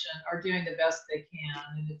situation are doing the best they can.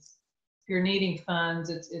 And it's, if you're needing funds,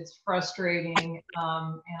 it's frustrating.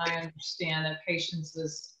 And I understand that patience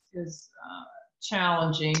is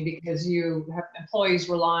challenging because you have employees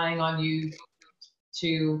relying on you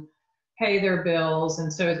to pay their bills.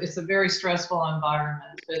 And so it's a very stressful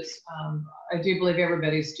environment, but I do believe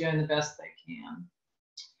everybody's doing the best they can.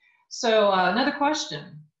 So another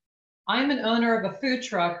question. I'm an owner of a food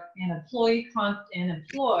truck and employ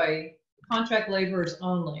contract laborers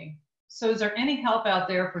only. So is there any help out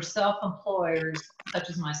there for self-employers such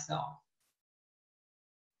as myself?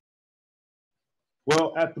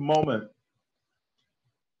 Well, at the moment,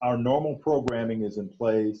 our normal programming is in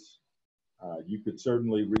place. You could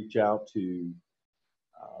certainly reach out to,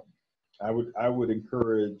 I would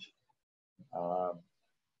encourage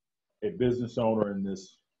a business owner in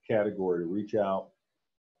this category to reach out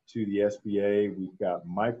to the SBA. We've got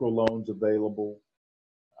microloans available.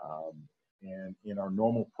 And in our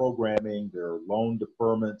normal programming, there are loan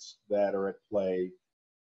deferments that are at play.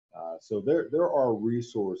 So there are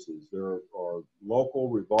resources. There are local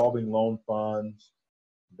revolving loan funds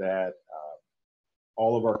that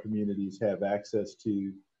all of our communities have access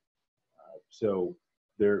to. So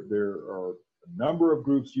there are a number of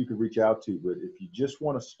groups you could reach out to, but if you just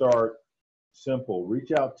want to start simple,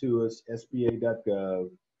 reach out to us, sba.gov.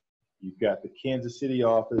 You've got the Kansas City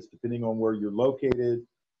office, depending on where you're located,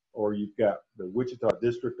 or you've got the Wichita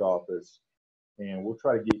district office, and we'll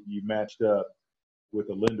try to get you matched up with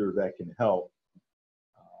a lender that can help.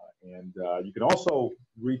 And you can also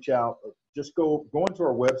reach out, just go into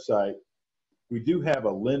our website. We do have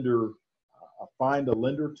a lender, a find a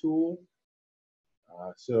lender tool.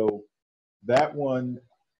 So that one,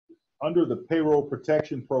 under the payroll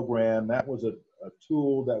protection program, that was a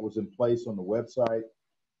tool that was in place on the website.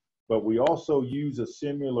 But we also use a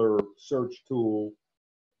similar search tool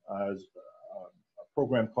as a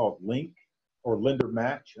program called Link, or Lender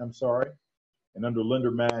Match, I'm sorry. And under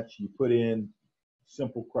Lender Match, you put in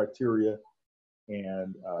simple criteria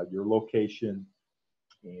and your location,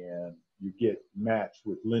 and you get matched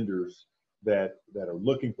with lenders that are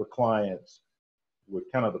looking for clients with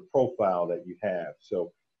kind of the profile that you have.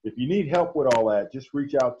 So if you need help with all that, just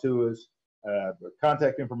reach out to us. The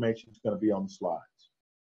contact information is going to be on the slides.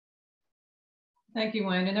 Thank you,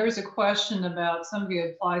 Wayne. And there was a question about somebody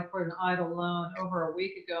applied for an EIDL loan over a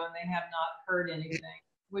week ago and they have not heard anything.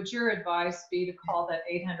 Would your advice be to call that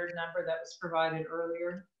 800 number that was provided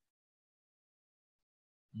earlier?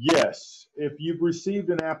 Yes. If you've received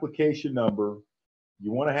an application number,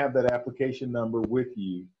 you want to have that application number with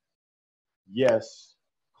you. Yes,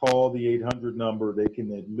 call the 800 number. They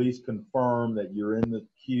can at least confirm that you're in the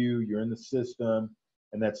queue, you're in the system,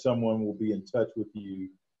 and that someone will be in touch with you.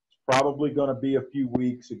 It's probably going to be a few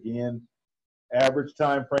weeks. Again, average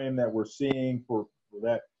time frame that we're seeing for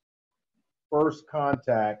that first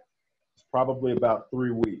contact is probably about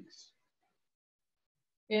 3 weeks.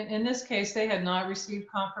 In this case, they had not received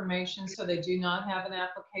confirmation, so they do not have an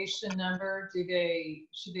application number. Should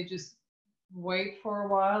they just wait for a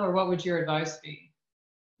while, or what would your advice be?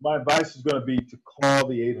 My advice is going to be to call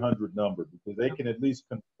the 800 number, because they can at least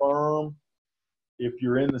confirm if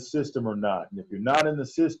you're in the system or not. And if you're not in the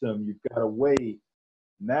system, you've got to wait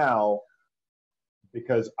now,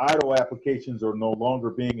 because EIDL applications are no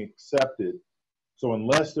longer being accepted. So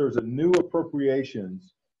unless there's a new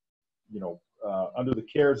appropriations, under the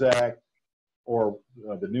CARES Act or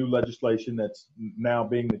the new legislation that's now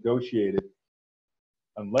being negotiated,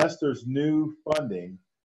 unless there's new funding,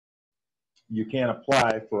 you can't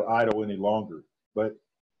apply for EIDL any longer. But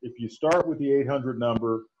if you start with the 800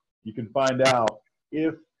 number, you can find out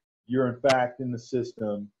if you're in fact in the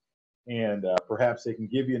system, and perhaps they can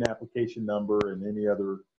give you an application number and any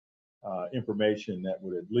other information that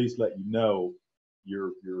would at least let you know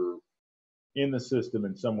you're in the system,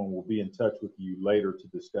 and someone will be in touch with you later to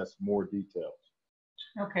discuss more details.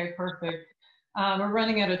 Okay, perfect. We're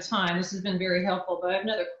running out of time. This has been very helpful, but I have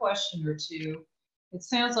another question or two. It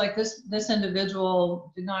sounds like this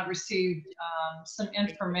individual did not receive some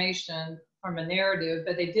information from a narrative,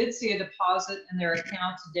 but they did see a deposit in their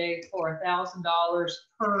account today for $1,000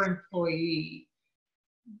 per employee.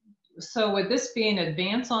 So would this be an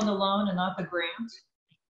advance on the loan and not the grant?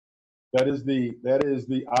 That is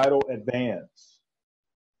the idle advance.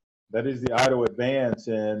 That is the idle advance,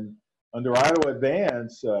 and under idle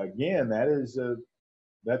advance, again,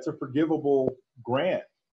 that's a forgivable grant.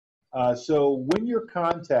 So when you're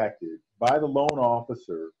contacted by the loan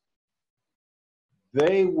officer,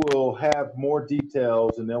 they will have more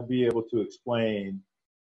details and they'll be able to explain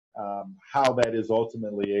how that is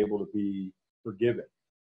ultimately able to be forgiven.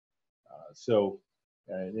 So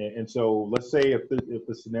let's say if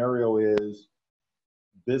the scenario is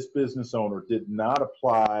this business owner did not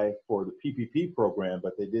apply for the PPP program,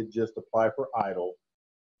 but they did just apply for idle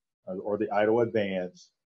or the idle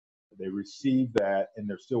advance. They received that and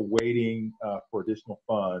they're still waiting for additional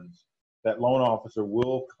funds. That loan officer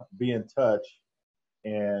will be in touch,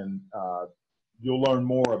 and you'll learn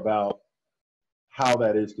more about how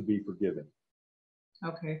that is to be forgiven.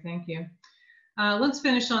 Okay, thank you. Let's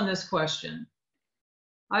finish on this question.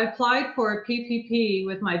 I applied for a PPP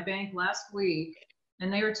with my bank last week,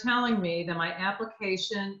 and they are telling me that my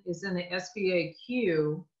application is in the SBA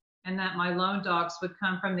queue and that my loan docs would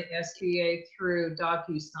come from the SBA through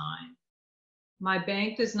DocuSign. My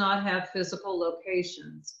bank does not have physical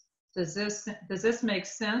locations. Does this make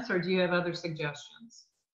sense, or do you have other suggestions?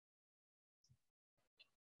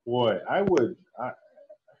 Boy, I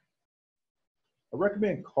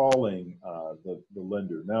recommend calling the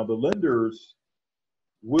lender. Now, the lenders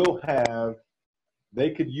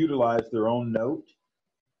they could utilize their own note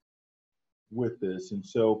with this, and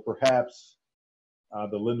so perhaps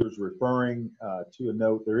the lender's referring to a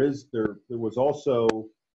note. There was also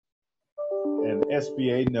an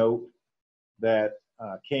SBA note that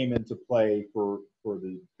came into play for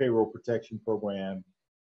the payroll protection program,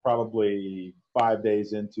 probably 5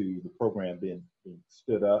 days into the program being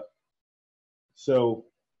stood up. So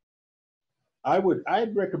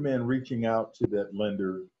I'd recommend reaching out to that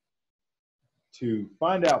lender to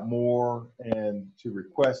find out more and to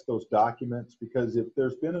request those documents, because if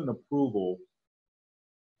there's been an approval,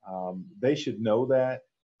 they should know that,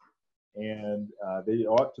 and they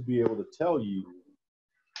ought to be able to tell you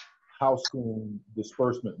how soon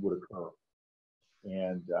disbursement would occur.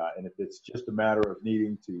 And if it's just a matter of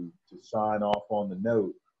needing to sign off on the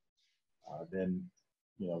note, then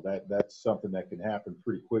that's something that can happen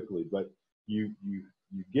pretty quickly. But you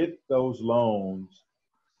get those loans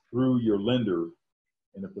through your lender,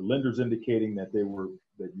 and if the lender's indicating that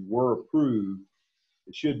you were approved,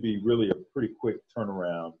 it should be really a pretty quick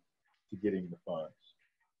turnaround to getting the funds.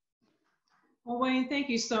 Well, Wayne, thank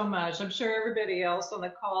you so much. I'm sure everybody else on the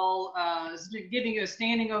call is giving you a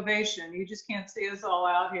standing ovation. You just can't see us all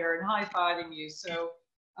out here and high-fiving you. So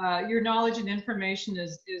your knowledge and information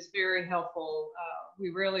is very helpful. We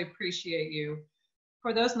really appreciate you.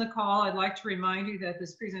 For those on the call, I'd like to remind you that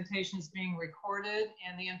this presentation is being recorded,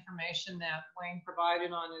 and the information that Wayne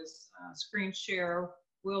provided on his screen share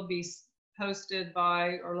will be posted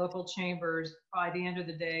by our local chambers by the end of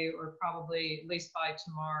the day, or probably at least by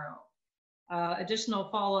tomorrow. Additional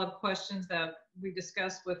follow-up questions that we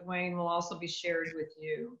discussed with Wayne will also be shared with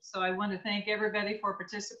you. So I want to thank everybody for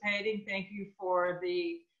participating. Thank you for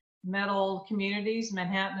the METL communities,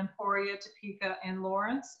 Manhattan, Emporia, Topeka, and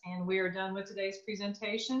Lawrence. And we are done with today's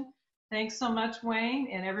presentation. Thanks so much, Wayne,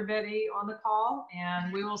 and everybody on the call.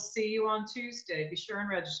 And we will see you on Tuesday. Be sure and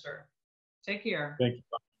register. Take care. Thank you.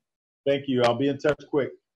 Thank you. I'll be in touch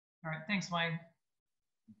quick. All right. Thanks, Wayne.